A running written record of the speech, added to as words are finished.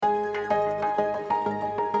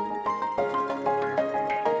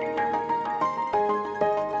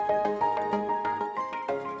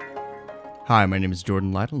Hi, my name is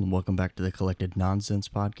Jordan Lytle, and welcome back to the Collected Nonsense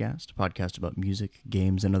Podcast, a podcast about music,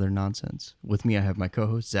 games, and other nonsense. With me, I have my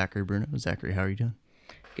co-host, Zachary Bruno. Zachary, how are you doing?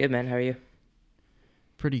 Good, man. How are you?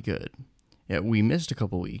 Pretty good. Yeah, we missed a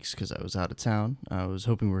couple weeks because I was out of town. I was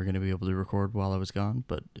hoping we were going to be able to record while I was gone,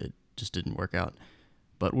 but it just didn't work out.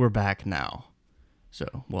 But we're back now,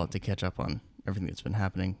 so we'll have to catch up on everything that's been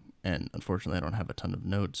happening. And unfortunately, I don't have a ton of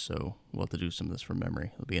notes, so we'll have to do some of this from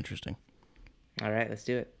memory. It'll be interesting. All right, let's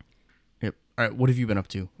do it. Yep. All right, what have you been up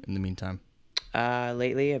to in the meantime?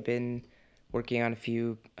 Lately, I've been working on a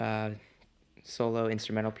few solo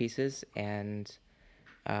instrumental pieces and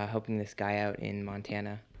helping this guy out in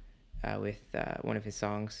Montana with one of his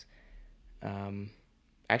songs.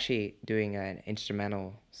 Actually, doing an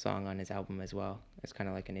instrumental song on his album as well. It's kind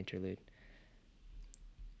of like an interlude.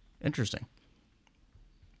 Interesting.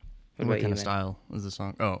 What What about kind you, of man? style is the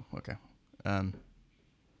song? Oh, okay.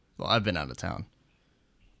 Well, I've been out of town.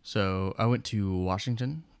 So I went to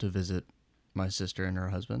Washington to visit my sister and her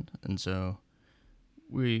husband. And so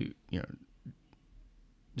we,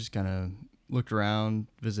 just kind of looked around,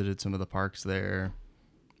 visited some of the parks there,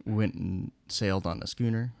 went and sailed on a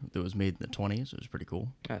schooner that was made in the 20s. It was pretty cool.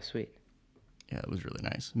 Oh, sweet. Yeah, it was really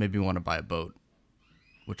nice. Made me want to buy a boat,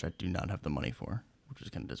 which I do not have the money for, which is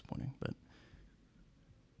kind of disappointing, but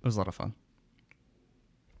it was a lot of fun.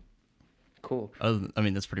 Cool.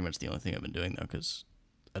 That's pretty much the only thing I've been doing, though, because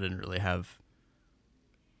I didn't really have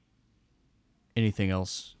anything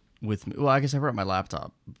else with me. Well, I guess I brought my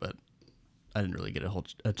laptop, but I didn't really get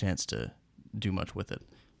a chance to do much with it.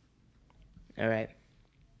 All right.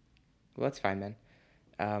 Well, that's fine, man.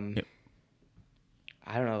 Yep.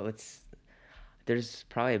 I don't know. There's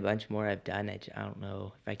probably a bunch more I've done. I don't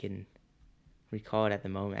know if I can recall it at the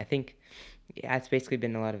moment. I think, yeah, it's basically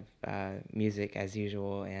been a lot of music as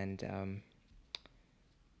usual, and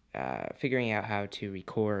figuring out how to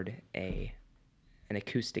record an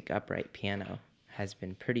acoustic upright piano has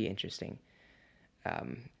been pretty interesting.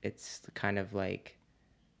 It's kind of like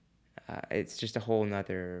it's just a whole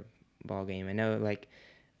nother ball game. I know, like,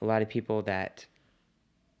 a lot of people that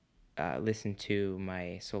listen to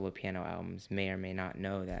my solo piano albums may or may not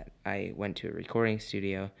know that I went to a recording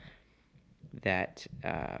studio that,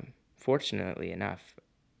 fortunately enough,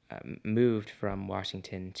 moved from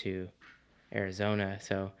Washington to Arizona.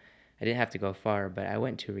 So I didn't have to go far, but I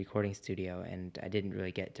went to a recording studio and I didn't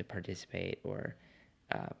really get to participate, or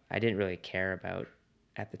I didn't really care about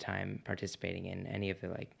at the time participating in any of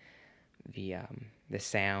the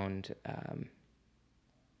sound.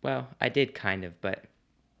 Well, I did kind of, but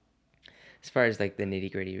as far as like the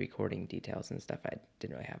nitty gritty recording details and stuff, I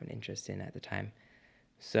didn't really have an interest in at the time.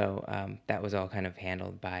 So that was all kind of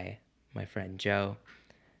handled by my friend Joe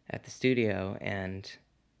at the studio, and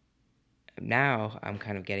now I'm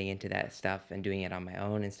kind of getting into that stuff and doing it on my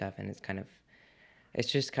own and stuff, and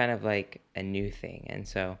it's just kind of like a new thing. And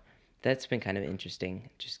so that's been kind of interesting,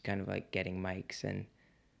 just kind of like getting mics and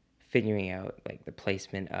figuring out like the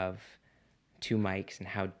placement of two mics and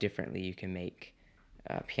how differently you can make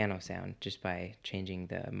piano sound just by changing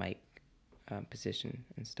the mic position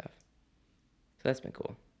and stuff. So that's been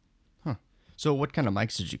cool. Huh. So what kind of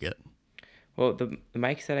mics did you get? Well, the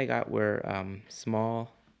mics that I got were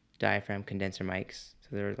small diaphragm condenser mics. So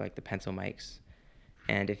they're like the pencil mics.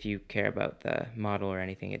 And if you care about the model or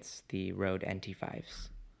anything, it's the Rode NT5s.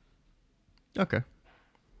 Okay.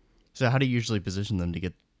 So how do you usually position them to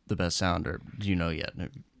get the best sound, or do you know yet? What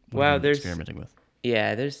have Well, you been experimenting with?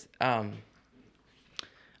 there's I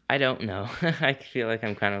don't know. I feel like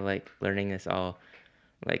I'm kind of like learning this all,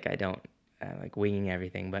 like I don't like winging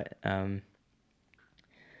everything, but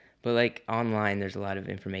like online, there's a lot of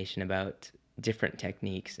information about different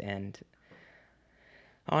techniques, and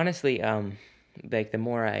honestly, like the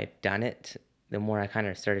more I've done it, the more I kind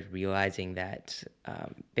of started realizing that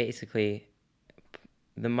basically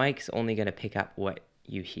the mic's only going to pick up what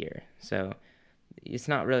you hear. So it's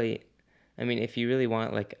not really, I mean, if you really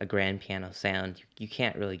want like a grand piano sound, you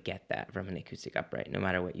can't really get that from an acoustic upright, no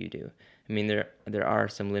matter what you do. I mean, there are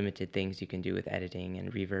some limited things you can do with editing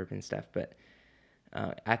and reverb and stuff, but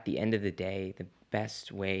at the end of the day, the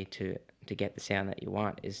best way to get the sound that you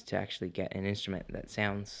want is to actually get an instrument that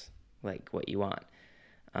sounds like what you want.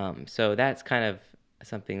 So that's kind of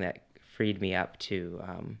something that freed me up to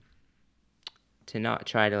not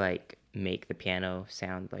try to like make the piano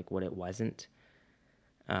sound like what it wasn't,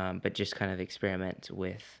 but just kind of experiment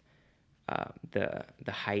with the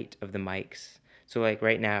height of the mics. So like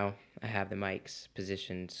right now, I have the mics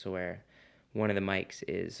positioned so where one of the mics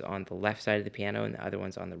is on the left side of the piano and the other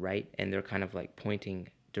one's on the right, and they're kind of like pointing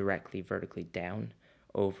directly vertically down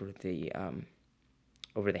over the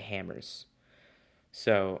hammers.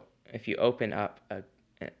 So if you open up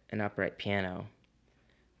an upright piano,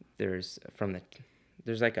 there's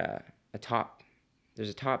there's like a top there's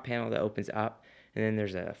a top panel that opens up, and then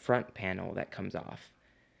there's a front panel that comes off.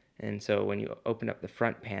 And so when you open up the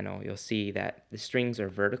front panel, you'll see that the strings are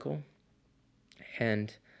vertical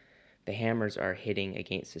and the hammers are hitting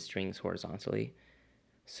against the strings horizontally.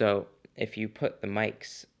 So if you put the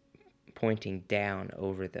mics pointing down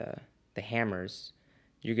over the hammers,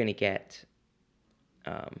 you're going to get,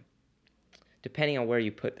 depending on where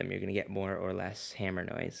you put them, you're going to get more or less hammer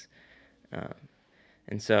noise. Um,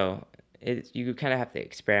 and so you kind of have to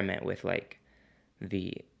experiment with like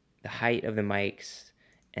the height of the mics,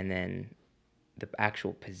 and then the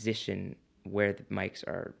actual position where the mics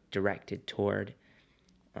are directed toward.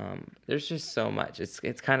 There's just so much.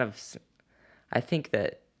 It's kind of, I think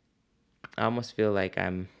that I almost feel like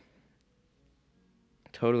I'm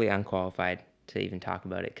totally unqualified to even talk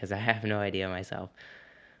about it because I have no idea myself.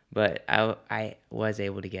 But I was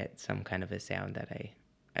able to get some kind of a sound that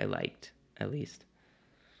I liked, at least.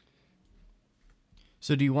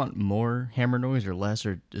 So do you want more hammer noise or less,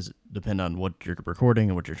 or does it depend on what you're recording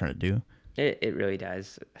and what you're trying to do? It really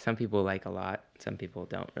does. Some people like a lot. Some people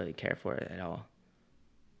don't really care for it at all.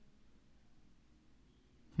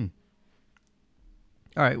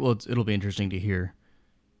 All right. Well, it'll be interesting to hear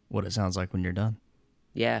what it sounds like when you're done.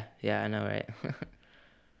 Yeah, I know, right?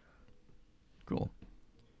 Cool.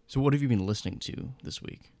 So what have you been listening to this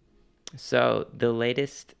week? So the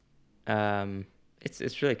latest,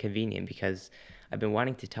 it's really convenient because I've been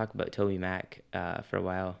wanting to talk about Toby Mac for a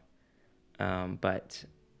while, but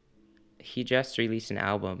he just released an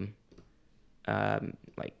album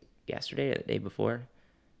like yesterday or the day before.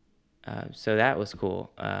 So that was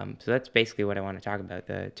cool. So that's basically what I want to talk about.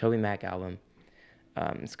 The Toby Mac album.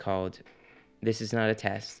 It's called "This Is Not a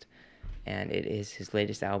Test," and it is his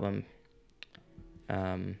latest album.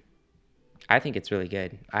 I think it's really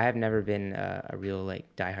good. I have never been a real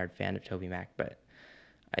like diehard fan of Toby Mac, but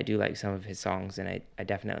I do like some of his songs, and I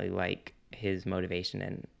definitely like his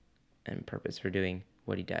motivation and purpose for doing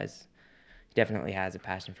what he does. He definitely has a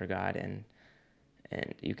passion for God, and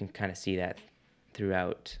you can kind of see that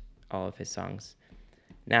throughout all of his songs.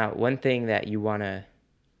 Now, one thing that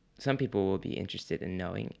some people will be interested in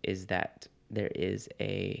knowing is that there is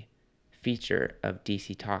a feature of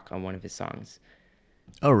DC Talk on one of his songs.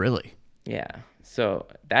 Oh, really? Yeah, so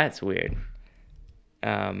that's weird.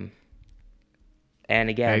 And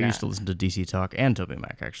Yeah, I again, used to listen to DC Talk and Toby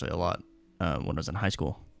Mac actually a lot when I was in high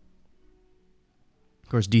school. Of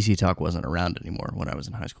course, DC Talk wasn't around anymore when I was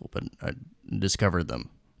in high school, but I discovered them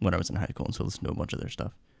when I was in high school, and so I listened to a bunch of their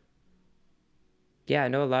stuff. yeah, I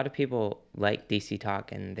know a lot of people like DC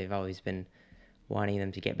Talk, and they've always been wanting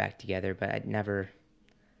them to get back together, but I never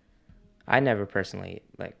personally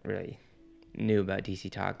like really knew about DC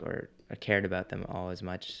Talk or cared about them all as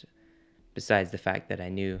much, besides the fact that I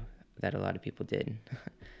knew that a lot of people did.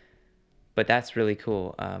 But that's really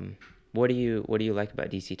cool. What do you like about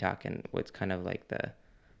DC Talk, and what's kind of like the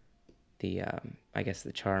I guess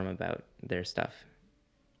the charm about their stuff?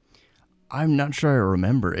 I'm not sure I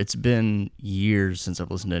remember. It's been years since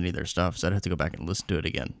I've listened to any of their stuff, so I'd have to go back and listen to it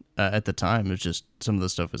again. At the time, it was just some of the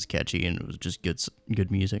stuff was catchy and it was just good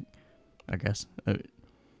music, I guess.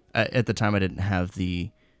 At the time, I didn't have the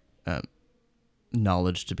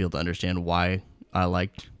knowledge to be able to understand why I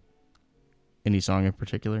liked any song in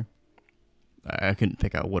particular. I couldn't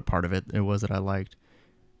pick out what part of it was that I liked,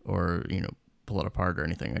 or pull it apart or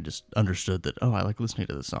anything. I just understood that I like listening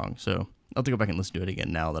to this song. So I'll have to go back and listen to it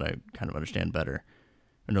again now that I kind of understand better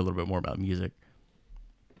and know a little bit more about music.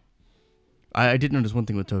 I did notice one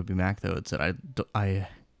thing with Toby Mac though. It's that I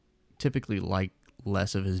typically like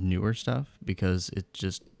less of his newer stuff because it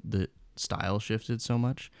just the style shifted so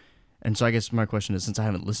much. And so I guess my question is, since I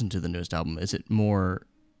haven't listened to the newest album, is it more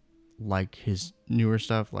like his newer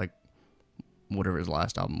stuff, like whatever his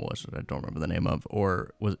last album was that I don't remember the name of,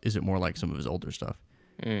 or is it more like some of his older stuff?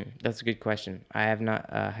 That's a good question. I have not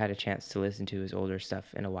had a chance to listen to his older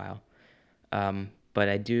stuff in a while. But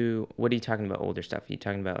I do. What are you talking about? Older stuff? Are you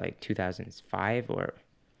talking about like 2005 or?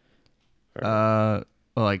 Well,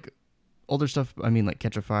 like older stuff. I mean, like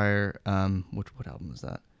Catch a Fire. What album is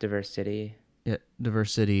that? Diverse City. Yeah,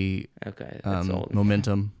 Diverse City. Okay, that's old.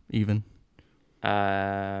 Momentum, even.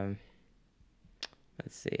 Let's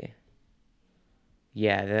see.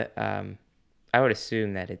 Yeah, I would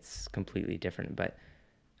assume that it's completely different, but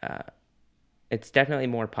it's definitely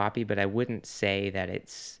more poppy. But I wouldn't say that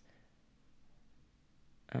it's.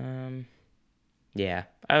 Yeah,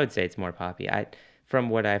 I would say it's more poppy. From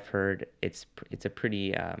what I've heard, it's a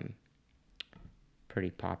pretty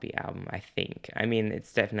poppy album, I think. I mean,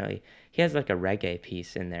 it's definitely, he has like a reggae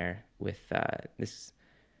piece in there with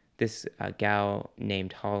this gal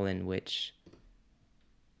named Holland, which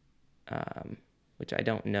I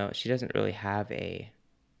don't know. She doesn't really have an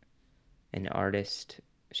artist.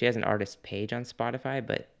 She has an artist page on Spotify,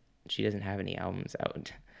 but she doesn't have any albums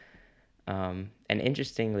out. And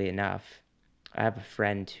interestingly enough, I have a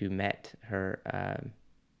friend who met her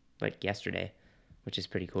like yesterday, which is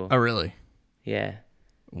pretty cool. Oh, really? Yeah.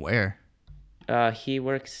 Where? He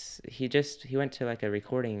works. He went to like a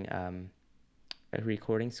recording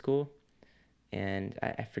school, and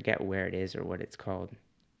I forget where it is or what it's called,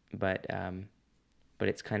 but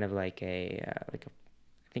it's kind of like I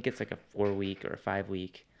think it's like a 4 week or a 5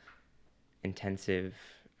 week intensive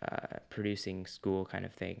producing school kind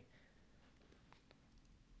of thing.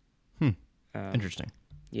 Interesting.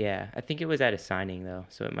 Yeah, I think it was at a signing though,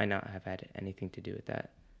 so it might not have had anything to do with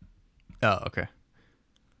that. Oh, okay.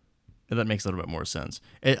 That makes a little bit more sense.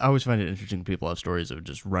 I always find it interesting when people have stories of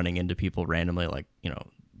just running into people randomly, like,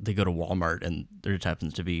 they go to Walmart and there just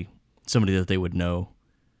happens to be somebody that they would know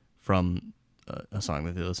from a song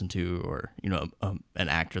that they listen to, or, an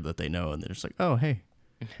actor that they know, and they're just like, oh, hey.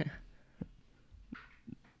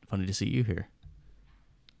 Funny to see you here.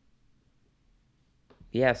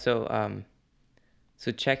 Yeah, so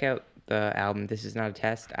check out the album. This is not a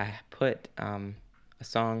test. I put a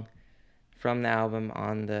song from the album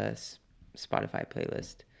on the Spotify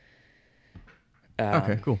playlist.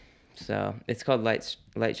 Okay, cool. So it's called Light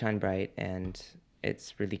Shine Bright, and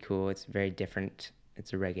it's really cool. It's very different.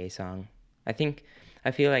 It's a reggae song. I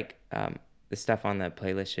feel like the stuff on the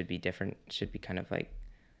playlist should be different. Should be kind of like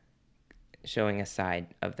showing a side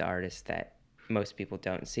of the artist that most people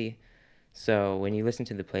don't see. So when you listen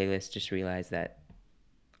to the playlist, just realize that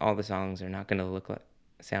all the songs are not going to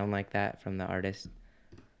sound like that from the artist.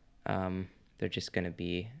 They're just going to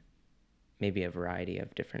be maybe a variety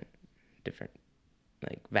of different,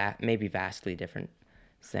 like maybe vastly different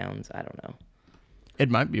sounds. I don't know. It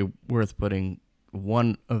might be worth putting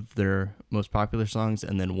one of their most popular songs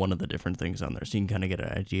and then one of the different things on there, so you can kind of get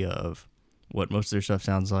an idea of what most of their stuff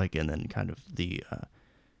sounds like, and then kind of the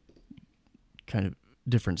kind of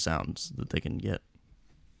different sounds that they can get.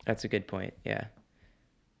 That's a good point. Yeah,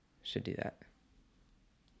 should do that.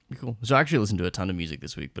 Cool. So I actually listened to a ton of music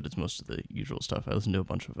this week, but it's most of the usual stuff. I listened to a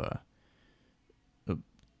bunch of a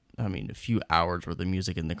few hours worth of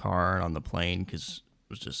music in the car and on the plane because I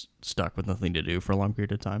was just stuck with nothing to do for a long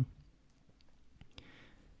period of time.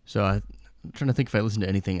 So I'm trying to think if I listened to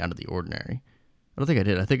anything out of the ordinary. I don't think I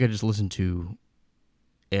did. I think I just listened to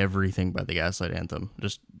everything by the Gaslight Anthem.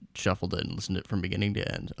 Just shuffled it and listened to it from beginning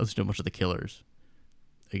to end. I listened to a bunch of the Killers.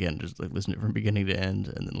 Again, just like listened to it from beginning to end,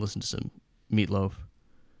 and then listened to some Meatloaf.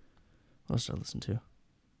 What else did I listen to?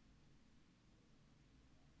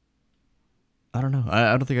 I don't know.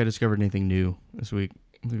 I don't think I discovered anything new this week.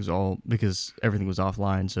 It was all because everything was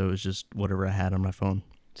offline, so it was just whatever I had on my phone.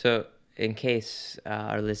 So, in case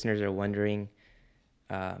our listeners are wondering,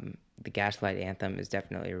 the Gaslight Anthem is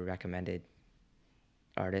definitely a recommended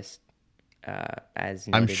artist. As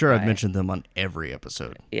I'm sure I've mentioned them on every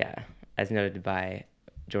episode. Yeah, as noted by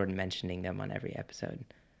Jordan mentioning them on every episode.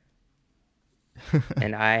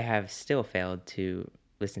 And I have still failed to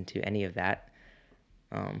listen to any of that.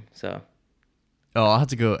 So. Oh, I'll have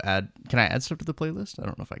to go add. Can I add stuff to the playlist? I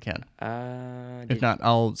don't know if I can. If not,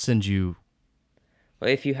 I'll send you. Well,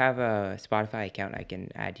 if you have a Spotify account, I can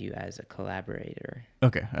add you as a collaborator.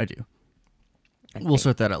 Okay, I do. We'll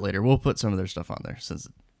sort that out later. We'll put some of their stuff on there since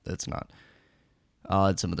it's not. I'll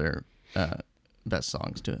add some of their best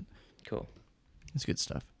songs to it. Cool. It's good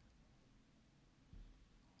stuff.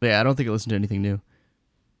 But yeah, I don't think I listened to anything new.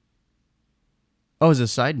 Oh, as a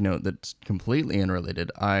side note that's completely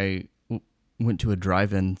unrelated, I went to a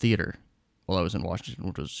drive-in theater while I was in Washington,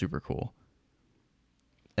 which was super cool.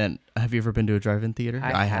 And have you ever been to a drive-in theater?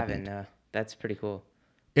 I haven't. That's pretty cool.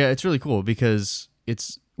 Yeah, it's really cool because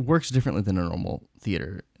it works differently than a normal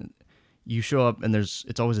theater. You show up and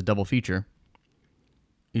it's always a double feature.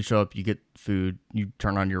 You show up, you get food, you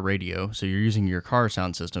turn on your radio, so you're using your car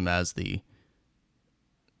sound system to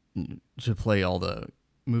play all the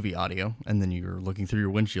movie audio, and then you're looking through your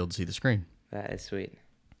windshield to see the screen. That is sweet.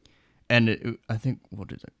 And I think, what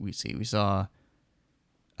did we see? We saw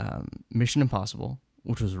Mission Impossible,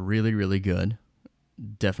 which was really, really good.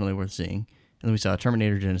 Definitely worth seeing. And then we saw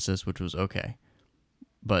Terminator Genesis, which was okay.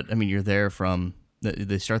 But, I mean, you're there from...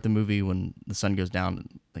 They start the movie when the sun goes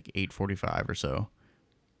down, like 8:45 or so.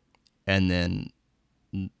 And then,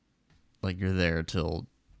 like, you're there till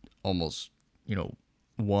almost,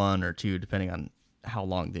 1 or 2, depending on how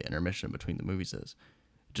long the intermission between the movies is.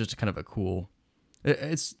 Just kind of a cool...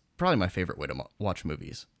 It's probably my favorite way to watch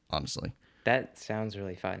movies, honestly. That sounds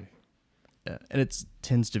really fun. And it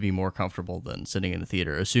tends to be more comfortable than sitting in a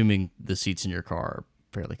theater, assuming the seats in your car are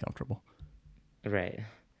fairly comfortable. Right.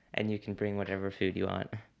 And you can bring whatever food you want.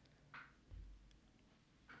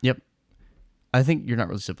 Yep. I think you're not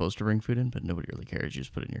really supposed to bring food in, but nobody really cares. You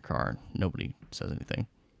just put it in your car and nobody says anything.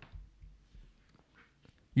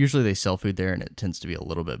 Usually they sell food there, and it tends to be a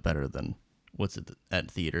little bit better than what's at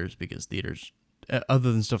theaters, because theaters,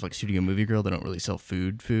 other than stuff like Studio Movie Grill, they don't really sell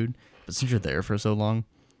food. But since you're there for so long,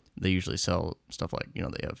 they usually sell stuff like,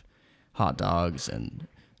 they have hot dogs and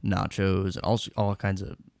nachos and all kinds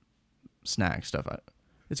of snack stuff.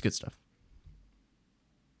 It's good stuff.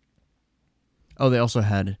 Oh, they also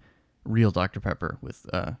had real Dr. Pepper with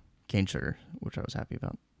cane sugar, which I was happy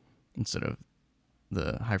about, instead of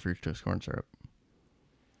the high fructose corn syrup.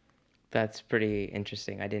 That's pretty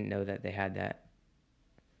interesting. I didn't know that they had that.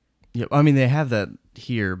 Yeah, I mean, they have that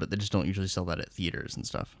here, but they just don't usually sell that at theaters and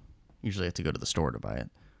stuff. Usually have to go to the store to buy it.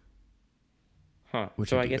 Huh. Which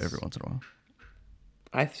So I I do guess every once in a while.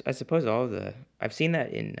 I suppose I've seen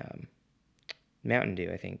that in Mountain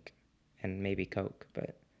Dew, I think, and maybe Coke,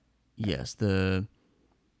 but Yes, I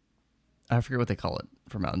forget what they call it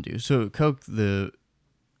for Mountain Dew. So Coke, the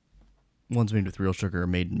ones made with real sugar, are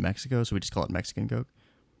made in Mexico, so we just call it Mexican Coke.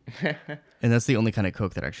 And that's the only kind of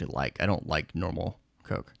Coke that I actually like. I don't like normal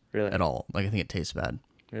Coke really, at all. Like, I think it tastes bad.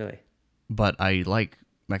 really. But I like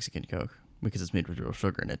Mexican Coke because it's made with real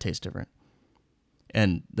sugar and it tastes different.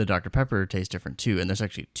 And the Dr. Pepper tastes different too. And there's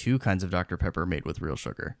actually two kinds of Dr. Pepper made with real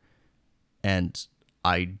sugar. And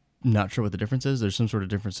I'm not sure what the difference is. There's some sort of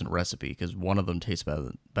difference in recipe because one of them tastes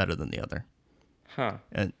better than the other. Huh.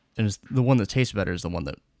 And it's the one that tastes better is the one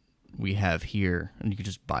that we have here. And you can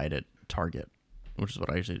just buy it at Target, which is what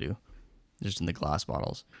I usually do, just in the glass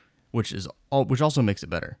bottles, which also makes it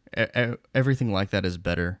better. Everything like that is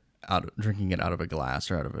better drinking it out of a glass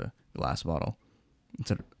or out of a glass bottle.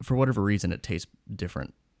 For whatever reason, it tastes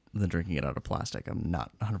different than drinking it out of plastic. I'm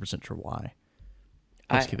not 100% sure why.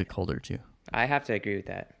 Helps keep it colder too. I have to agree with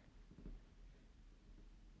that.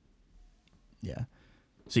 Yeah.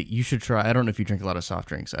 So you should try. I don't know if you drink a lot of soft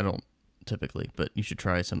drinks. I don't typically, but you should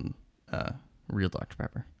try some real Dr.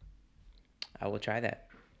 Pepper. I will try that.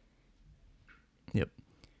 Yep.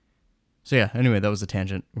 So yeah. Anyway, that was a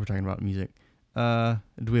tangent. We're talking about music.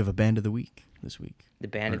 Do we have a band of the week this week? The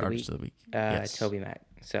band of the artist week. of the week. Yes. Toby Mac.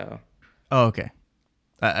 So. Oh, okay.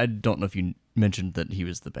 I don't know if you mentioned that he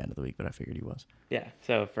was the band of the week, but I figured he was. Yeah.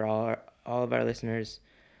 So for all of our listeners,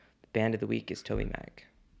 the band of the week is Toby Mac.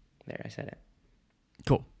 There, I said it.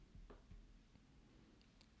 Cool.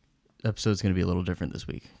 Episode's going to be a little different this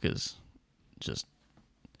week because just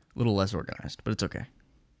a little less organized, but it's okay.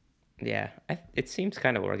 Yeah, it seems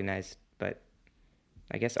kind of organized, but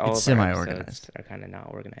I guess all it's of our semi-organized. episodes are kind of not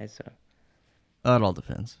organized. So it all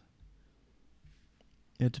depends.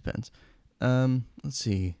 It depends. Let's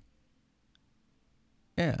see.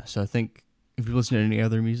 Yeah, so I think, have you listened to any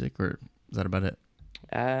other music, or is that about it?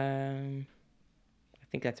 I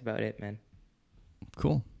think that's about it, man.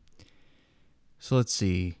 Cool. So let's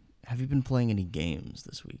see. Have you been playing any games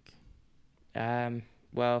this week?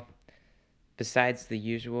 Well, besides the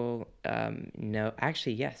usual, no.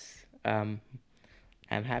 Actually, yes. I'm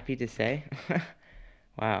happy to say.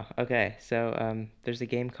 Wow. Okay. So, there's a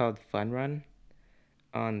game called Fun Run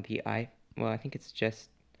on the well, I think it's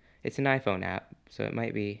an iPhone app, so it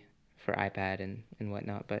might be for iPad and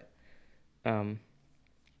whatnot. But,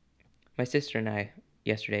 my sister and I,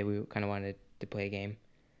 yesterday, we kind of wanted to play a game,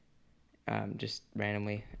 just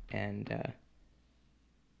randomly. And,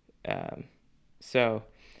 so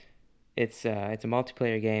it's a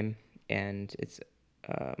multiplayer game, and it's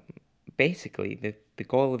basically the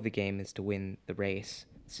goal of the game is to win the race.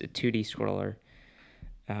 It's a 2D scroller,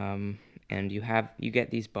 and you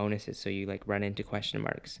get these bonuses, so you like run into question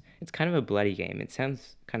marks. It's kind of a bloody game. It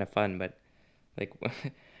sounds kind of fun, but like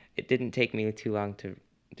it didn't take me too long to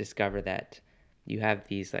discover that you have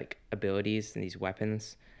these like abilities and these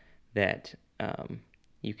weapons that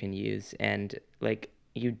you can use, and like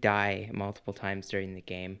you die multiple times during the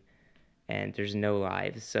game, and there's no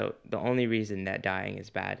lives. So the only reason that dying is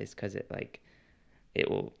bad is because it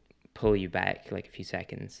will pull you back like a few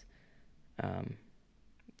seconds.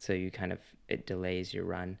 So it delays your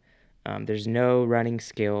run. There's no running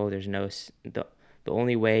skill. There's the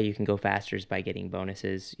only way you can go faster is by getting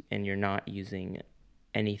bonuses, and you're not using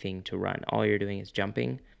anything to run. All you're doing is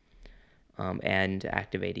jumping, and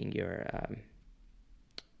activating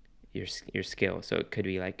your skill. So it could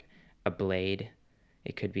be like a blade.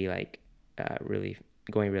 It could be like really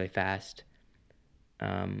going really fast.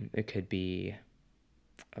 It could be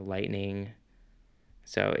a lightning.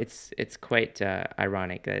 So it's quite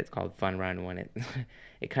ironic that it's called Fun Run when it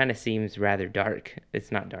it kind of seems rather dark.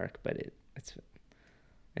 It's not dark, but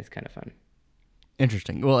it's kind of fun.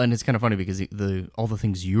 Interesting. Well, and it's kind of funny because the all the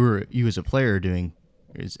things you as a player are doing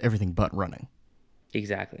is everything but running.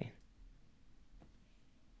 Exactly.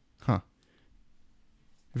 Huh.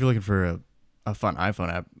 If you're looking for a fun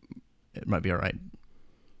iPhone app, it might be all right.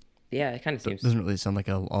 Yeah, it kind of But seems. it doesn't really sound like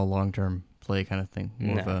a long-term play kind of thing.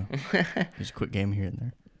 More of No. a just a quick game here and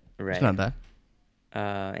there. Right. It's not bad.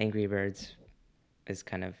 Angry Birds is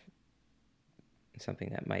kind of something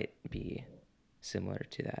that might be similar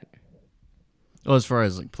to that. Well, as far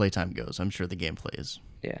as like playtime goes, I'm sure the gameplay is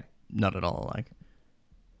Yeah. not at all alike.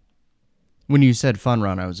 When you said Fun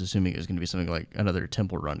Run, I was assuming it was going to be something like another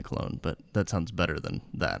Temple Run clone, but that sounds better than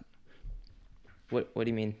that. What do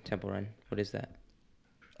you mean Temple Run? What is that?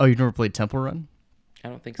 Oh, you've never played Temple Run? I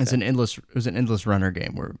don't think so. It was an endless runner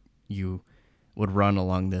game where you would run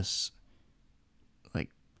along this, like,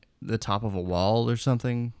 the top of a wall or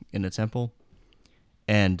something in a temple,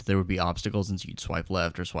 and there would be obstacles, and so you'd swipe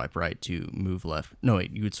left or swipe right to move left. No,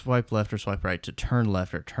 wait, you would swipe left or swipe right to turn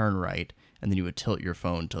left or turn right, and then you would tilt your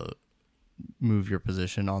phone to move your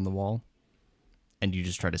position on the wall, and you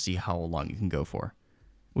just try to see how long you can go for,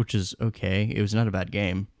 which is okay. It was not a bad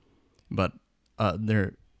game, but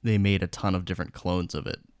they made a ton of different clones of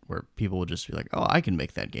it where people would just be like, oh, I can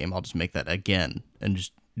make that game. I'll just make that again and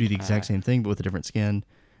just do the exact same thing but with a different skin.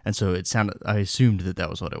 And so I assumed that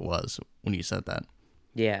was what it was when you said that.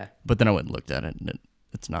 Yeah. But then I went and looked at it, and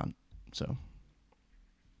it's not. So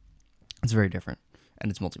it's very different, and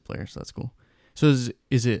it's multiplayer, so that's cool. So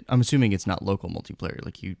is it? I'm assuming it's not local multiplayer.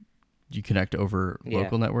 Like you connect over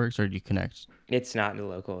local networks, or do you connect? It's not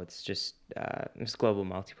local. It's just it's global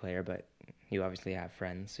multiplayer, but you obviously have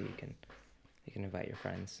friends, so you can invite your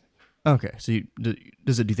friends. Okay, so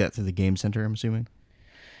does it do that through the game center? I'm assuming.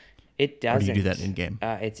 It doesn't. Or do you do that in game?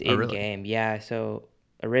 It's in really? game. Yeah. So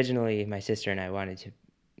originally, my sister and I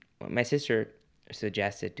my sister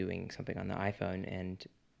suggested doing something on the iPhone, and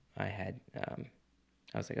I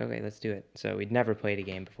was like, okay, let's do it. So we'd never played a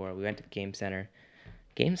game before. We went to the game center.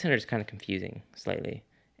 Game center is kind of confusing slightly,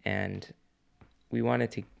 and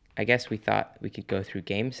I guess we thought we could go through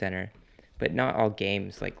game center, but not all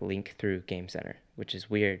games like link through game center, which is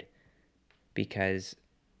weird because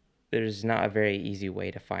there's not a very easy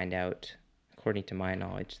way to find out, according to my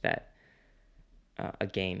knowledge, that a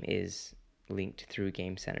game is linked through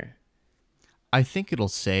game center. I think it'll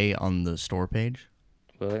say on the store page.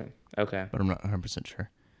 Will it? Okay. But I'm not 100% sure.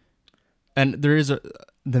 And there is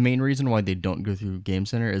the main reason why they don't go through Game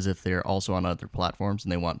Center is if they're also on other platforms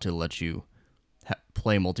and they want to let you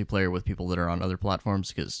play multiplayer with people that are on other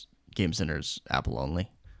platforms, because Game Center is Apple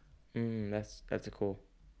only. That's a cool.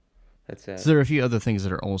 So there are a few other things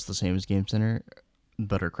that are almost the same as Game Center,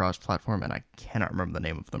 but are cross-platform, and I cannot remember the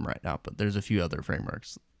name of them right now. But there's a few other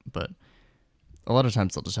frameworks. But a lot of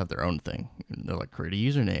times they'll just have their own thing. They're like, create a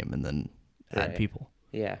username and then add people.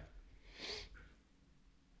 Yeah.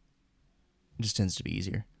 It just tends to be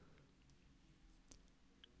easier.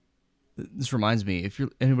 This reminds me, if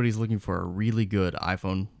anybody's looking for a really good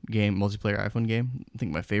iPhone game, multiplayer iPhone game, I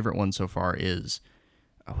think my favorite one so far is,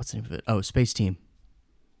 what's the name of it? Oh, Space Team.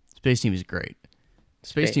 Space Team is great.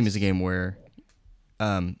 Space Team is a game where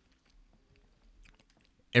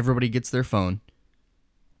everybody gets their phone,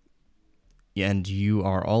 and you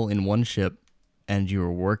are all in one ship, and you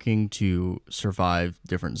are working to survive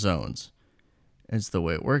different zones. And so the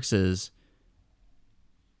way it works is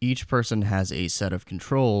each person has a set of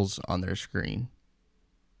controls on their screen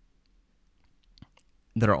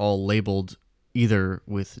that are all labeled either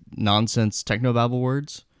with nonsense technobabble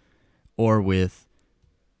words or with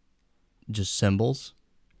just symbols,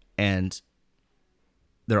 and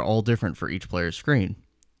they're all different for each player's screen.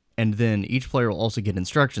 And then each player will also get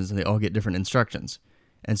instructions, and they all get different instructions.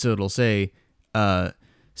 And so it'll say,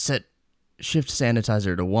 set shift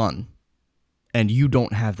sanitizer to 1. And you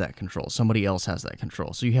don't have that control. Somebody else has that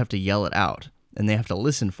control. So you have to yell it out, and they have to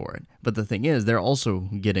listen for it. But the thing is, they're also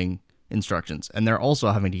getting instructions, and they're also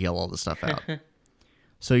having to yell all the stuff out.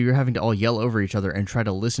 So you're having to all yell over each other and try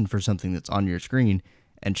to listen for something that's on your screen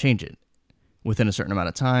and change it within a certain amount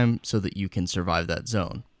of time so that you can survive that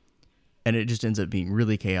zone. And it just ends up being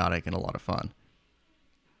really chaotic and a lot of fun.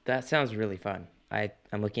 That sounds really fun.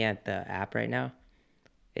 I'm looking at the app right now.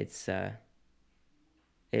 It's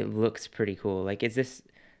it looks pretty cool. Like,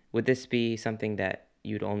 would this be something that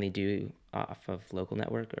you'd only do off of local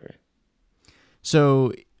network, or?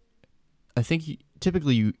 So I think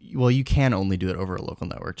typically you can only do it over a local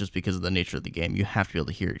network just because of the nature of the game. You have to be able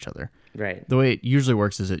to hear each other. Right. The way it usually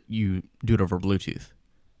works is that you do it over Bluetooth.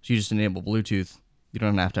 So you just enable Bluetooth You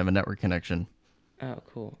don't have to have a network connection, Oh,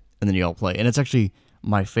 cool. and then you all play. And it's actually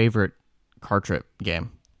my favorite car trip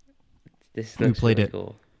game. This We looks played really it,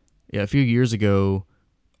 cool. yeah, a few years ago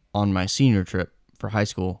on my senior trip for high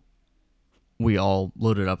school. We all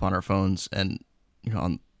loaded up on our phones, and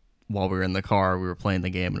while we were in the car, we were playing the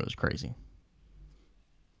game, and it was crazy.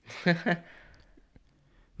 It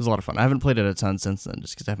was a lot of fun. I haven't played it a ton since then,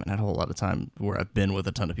 just because I haven't had a whole lot of time where I've been with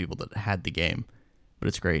a ton of people that had the game. But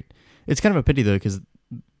it's great. It's kind of a pity though, because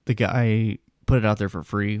the guy put it out there for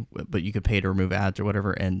free, but you could pay to remove ads or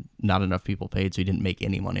whatever, and not enough people paid, so he didn't make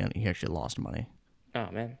any money on it. He actually lost money, Oh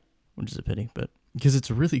man. which is a pity. But because it's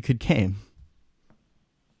a really good game.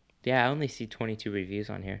 Yeah, I only see 22 reviews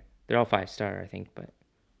on here. They're all 5-star, I think, but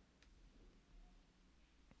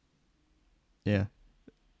Yeah.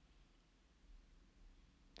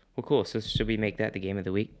 well, cool. So should we make that the game of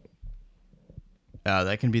the week?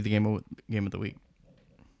 That can be the game of the week.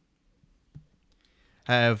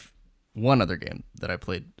 I have one other game that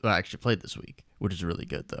I actually played this week, which is really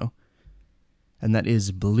good though, and that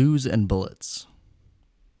is Blues and Bullets.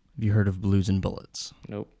 Have you heard of Blues and Bullets?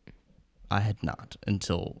 Nope. I had not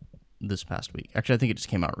until this past week. Actually, I think it just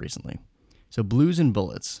came out recently. So Blues and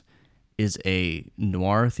Bullets is a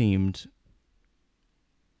noir-themed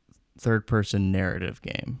third-person narrative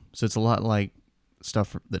game. So it's a lot like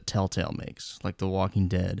stuff that Telltale makes, like The Walking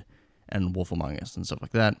Dead and Wolf Among Us and stuff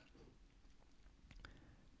like that.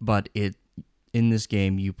 But in this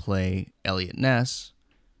game, you play Elliot Ness,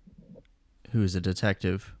 who is a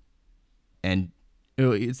detective, and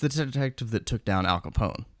it's the detective that took down Al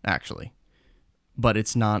Capone, actually. But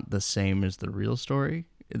it's not the same as the real story.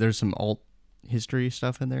 There's some alt history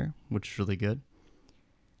stuff in there, which is really good.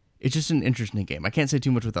 It's just an interesting game. I can't say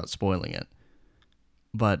too much without spoiling it.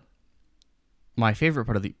 But my favorite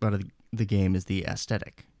part of the game is the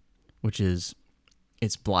aesthetic, which is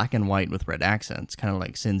it's black and white with red accents, kind of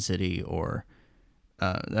like Sin City, or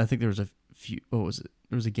I think there was a few. What was it?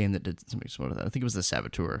 There was a game that did something similar to that. I think it was the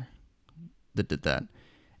Saboteur that did that,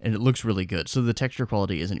 and it looks really good. So the texture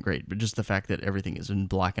quality isn't great, but just the fact that everything is in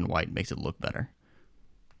black and white makes it look better.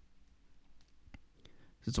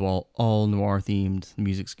 It's all noir themed. The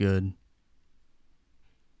music's good.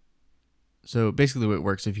 So basically, the way it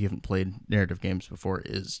works, if you haven't played narrative games before,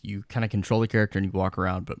 is you kind of control the character and you walk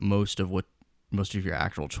around, but most of your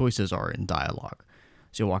actual choices are in dialogue.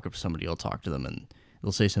 So you'll walk up to somebody, you'll talk to them, and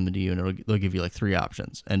they'll say something to you, and they'll give you like 3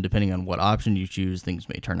 options. And depending on what option you choose, things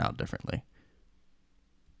may turn out differently.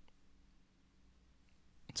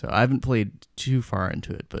 So I haven't played too far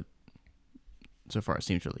into it, but so far it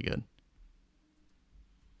seems really good.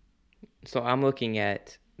 So I'm looking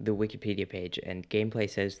at the Wikipedia page, and gameplay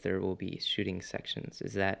says there will be shooting sections.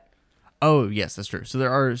 Is that? Oh, yes, that's true. So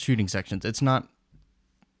there are shooting sections. It's not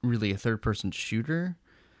really a third-person shooter,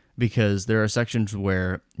 because there are sections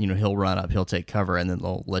where, he'll run up, he'll take cover, and then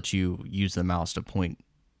they'll let you use the mouse to point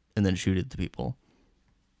and then shoot at the people,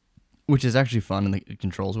 which is actually fun, and it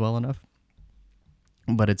controls well enough.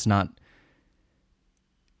 But it's not,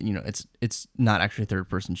 it's not actually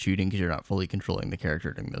third-person shooting because you're not fully controlling the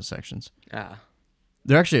character during those sections.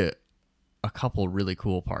 There are actually a couple really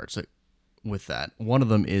cool parts with that. One of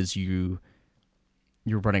them is you're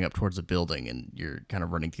running up towards a building, and you're kind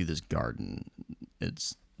of running through this garden.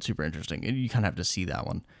 It's super interesting, and you kind of have to see that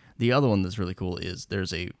one. The other one that's really cool is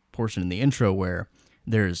there's a portion in the intro where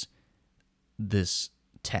there's this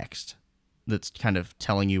text that's kind of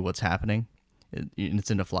telling you what's happening. It's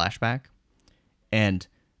in a flashback, and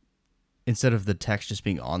instead of the text just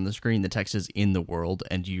being on the screen, the text is in the world,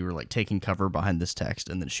 and you're like taking cover behind this text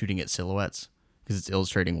and then shooting at silhouettes because it's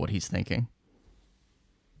illustrating what he's thinking.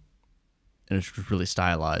 And it's really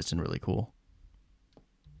stylized and really cool.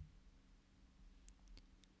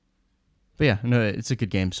 But yeah, no, it's a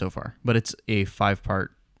good game so far. But it's a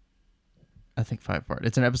 5-part. I think 5-part.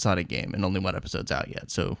 It's an episodic game, and only 1 episode's out yet.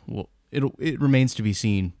 So it remains to be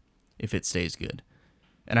seen if it stays good.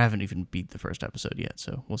 And I haven't even beat the first episode yet,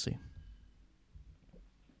 so we'll see.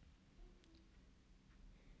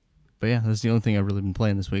 But yeah, that's the only thing I've really been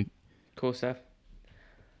playing this week. Cool stuff.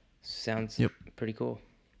 Sounds pretty cool.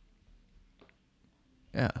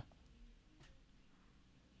 Yeah.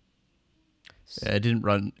 It didn't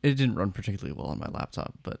run particularly well on my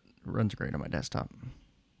laptop, but it runs great on my desktop.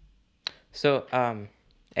 So,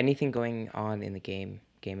 anything going on in the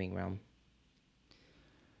gaming realm?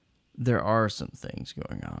 There are some things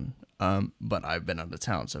going on, but I've been out of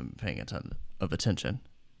town, so I'm paying a ton of attention.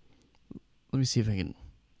 Let me see if I can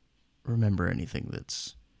remember anything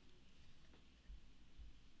that's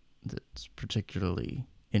particularly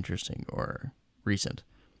interesting or recent.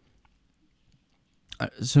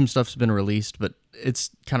 some stuff's been released, but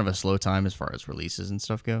it's kind of a slow time as far as releases and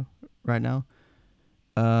stuff go right now.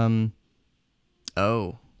 Oh,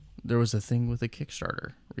 there was a thing with a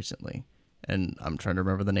Kickstarter recently, and I'm trying to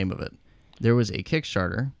remember the name of it. There was a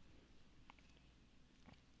Kickstarter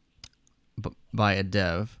by a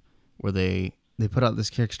dev where they put out this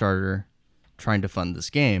Kickstarter trying to fund this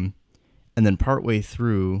game, and then partway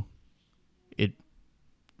through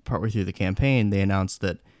the campaign, they announced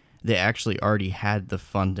that they actually already had the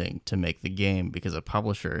funding to make the game because a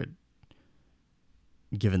publisher had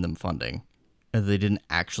given them funding, and they didn't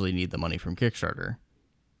actually need the money from Kickstarter,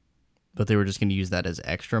 but they were just going to use that as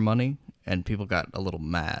extra money, and people got a little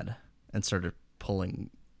mad and started pulling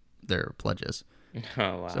their pledges.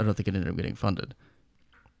 Oh, wow. So I don't think it ended up getting funded.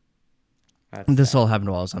 That's This sad. all happened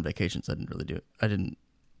while I was on vacation, so I didn't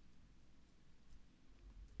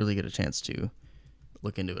really get a chance to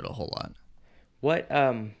look into it a whole lot. What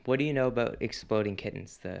do you know about Exploding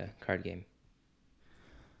Kittens, the card game?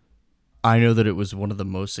 I know that it was one of the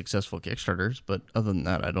most successful Kickstarters, but other than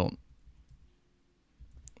that, I don't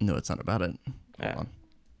know a ton about it. Hold on.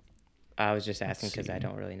 I was just asking because I see.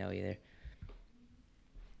 don't really know either.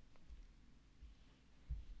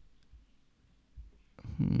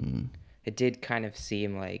 It did kind of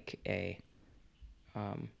seem like a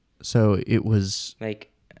So it was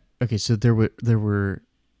like okay. So there were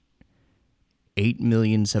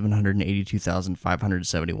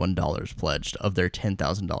 $8,782,571 pledged of their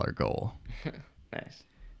 $10,000 goal. nice.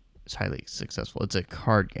 It's highly successful. It's a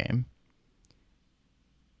card game.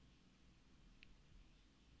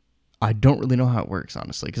 I don't really know how it works,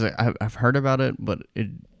 honestly, because I've heard about it, but it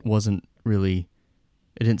wasn't really.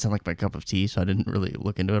 It didn't sound like my cup of tea, so I didn't really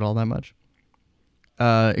look into it all that much.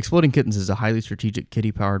 Exploding Kittens is a highly strategic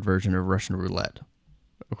kitty-powered version of Russian roulette,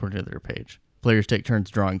 according to their page. Players take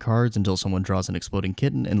turns drawing cards until someone draws an exploding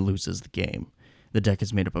kitten and loses the game. The deck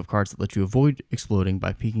is made up of cards that let you avoid exploding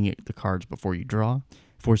by peeking at the cards before you draw,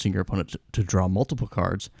 forcing your opponent to draw multiple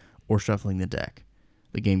cards, or shuffling the deck.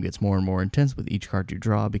 The game gets more and more intense with each card you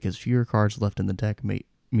draw because fewer cards left in the deck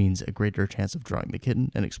means a greater chance of drawing the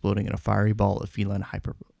kitten and exploding in a fiery ball of feline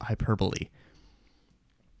hyperbole.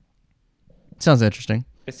 Sounds interesting.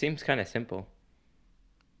 It seems kind of simple.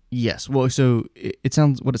 Yes. Well, so it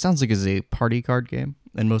sounds like is a party card game,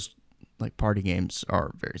 and most like party games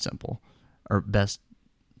are very simple, or best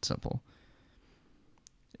simple.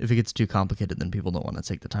 If it gets too complicated, then people don't want to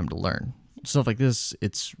take the time to learn. Stuff like this,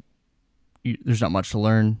 there's not much to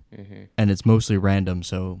learn, and it's mostly random,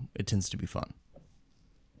 so it tends to be fun.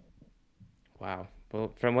 Wow.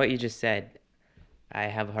 Well, from what you just said, I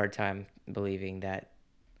have a hard time believing that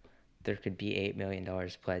there could be $8 million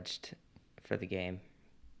pledged for the game.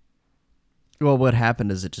 Well, what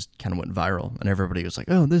happened is it just kind of went viral, and everybody was like,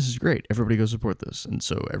 "Oh, this is great! Everybody go support this," and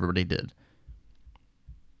so everybody did.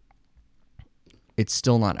 It's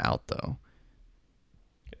still not out though.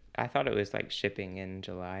 I thought it was like shipping in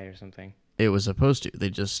July or something. It was supposed to.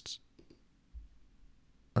 They just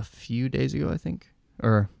a few days ago, I think,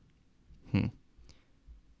 or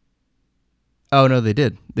Oh no, they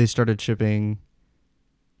did. They started shipping.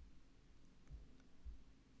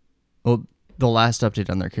 Well, the last update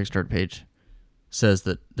on their Kickstarter page says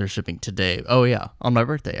that they're shipping today. Oh yeah, on my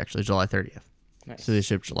birthday actually, July 30th. Nice. So they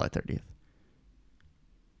shipped July 30th.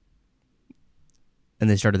 And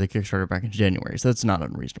they started the Kickstarter back in January, so that's not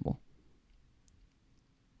unreasonable.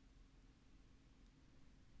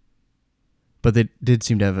 But they did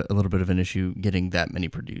seem to have a little bit of an issue getting that many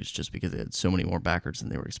produced just because they had so many more backers than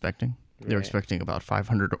they were expecting. They were Right. expecting about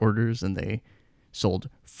 500 orders, and they sold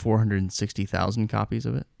 460,000 copies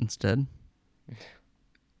of it instead.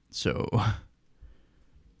 So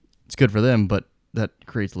it's good for them, but that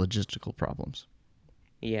creates logistical problems.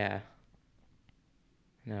 Yeah.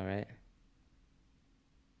 No, right?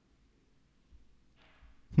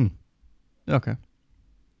 Okay.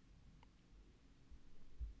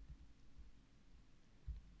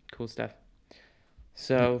 Cool stuff.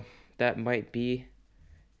 So that might be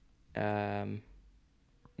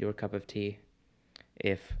your cup of tea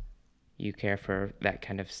if you care for that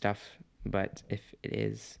kind of stuff. But if it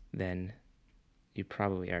is, then you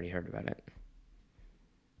probably already heard about it.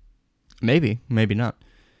 Maybe, maybe not.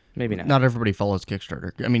 Maybe not. Not everybody follows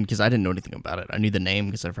Kickstarter. I mean, because I didn't know anything about it. I knew the name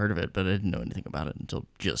because I've heard of it, but I didn't know anything about it until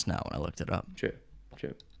just now when I looked it up. True.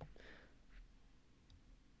 True.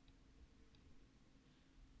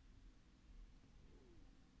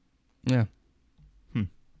 Yeah.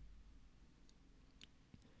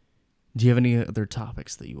 Do you have any other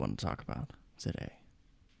topics that you want to talk about today?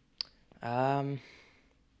 Um.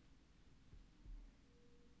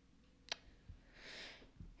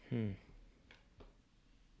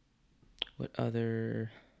 What other?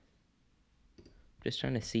 Just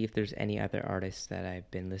trying to see if there's any other artists that I've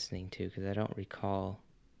been listening to because I don't recall.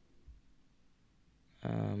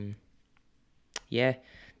 Yeah,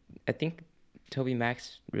 I think Toby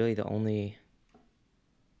Mac's really the only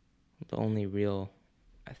real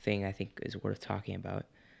thing I think is worth talking about.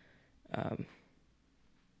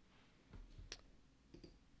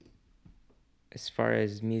 As far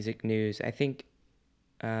as music news, I think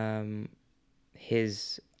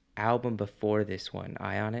his album before this one,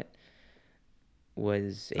 Eye on It,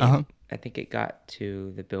 was I think it got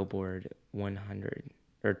to the Billboard 100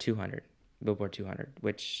 or 200, Billboard 200,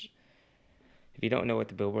 which if you don't know what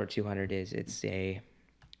the Billboard 200 is, it's a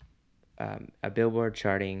Billboard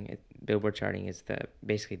charting. Billboard charting is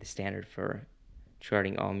basically the standard for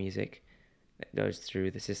charting all music that goes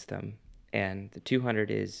through the system, and the 200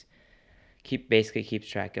 basically keeps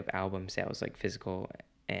track of album sales, like physical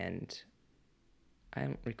and I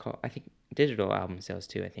don't recall. I think digital album sales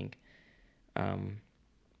too. I think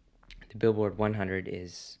the Billboard 100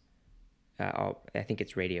 is I think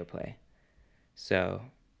it's radio play. So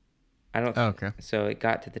I don't. Okay. So it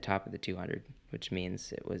got to the top of the 200, which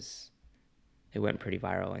means it went pretty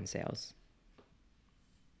viral in sales.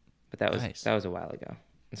 But that was a while ago,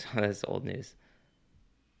 so that's old news.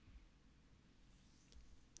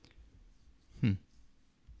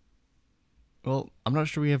 Well, I'm not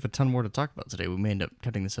sure we have a ton more to talk about today. We may end up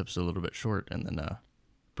cutting this episode a little bit short and then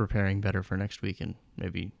preparing better for next week and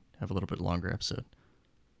maybe have a little bit longer episode.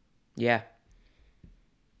 Yeah.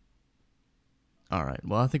 All right.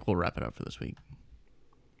 Well, I think we'll wrap it up for this week.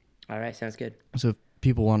 All right. Sounds good. So if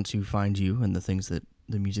people want to find you and the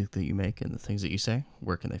music that you make and the things that you say,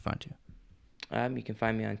 where can they find you? You can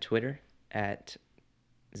find me on Twitter at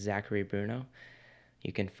Zachary Bruno.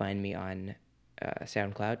 You can find me on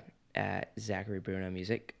SoundCloud at Zachary Bruno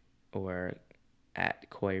Music or at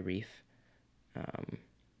Koi Reef.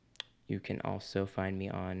 You can also find me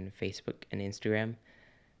on Facebook and Instagram.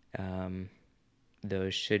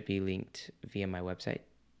 Those should be linked via my website.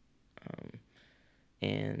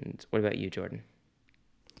 And what about you, Jordan?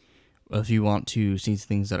 Well, if you want to see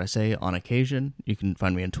things that I say on occasion, you can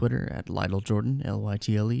find me on Twitter at LytleJordan,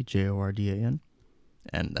 LytleJordan.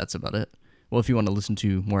 And that's about it. Well, if you want to listen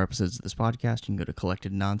to more episodes of this podcast, you can go to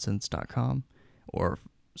collectednonsense.com or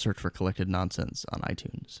search for Collected Nonsense on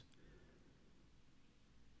iTunes.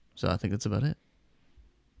 So I think that's about it.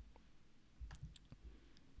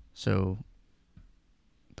 So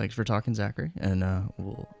thanks for talking, Zachary, and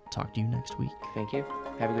we'll talk to you next week. Thank you.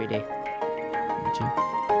 Have a great day. You too.